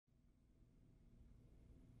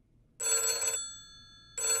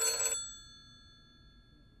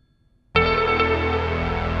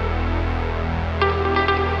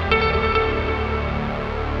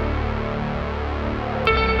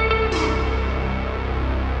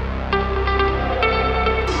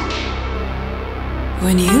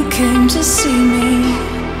When you came to see me,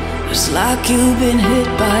 it was like you'd been hit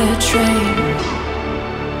by a train.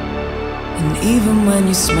 And even when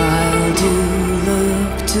you smiled, you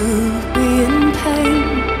looked to be in pain.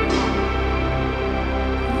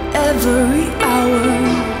 Every hour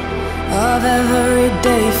of every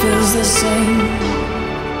day feels the same.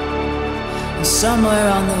 And somewhere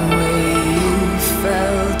on the way you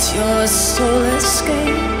felt your soul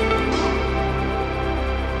escape.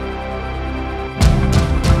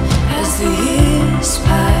 As the years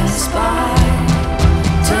pass by,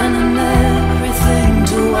 turning everything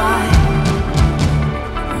to white,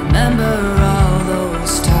 remember all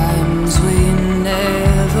those times we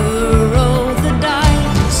never rolled the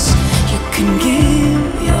dice. You can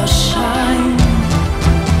give your shine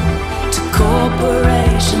to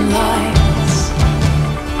corporation lights,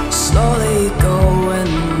 slowly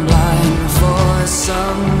going blind for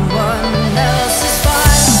someone else's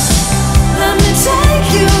fire. Let me take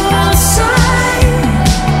you outside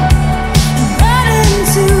and right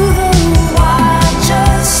into the wild,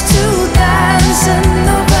 just to dance in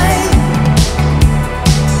the rain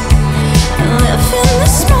and live in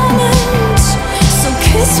this moment. So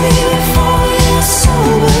kiss me before you're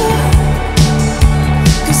sober,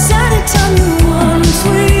 'cause anytime you want,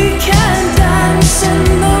 we can dance in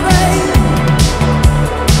the rain.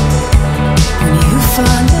 When you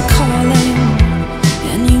find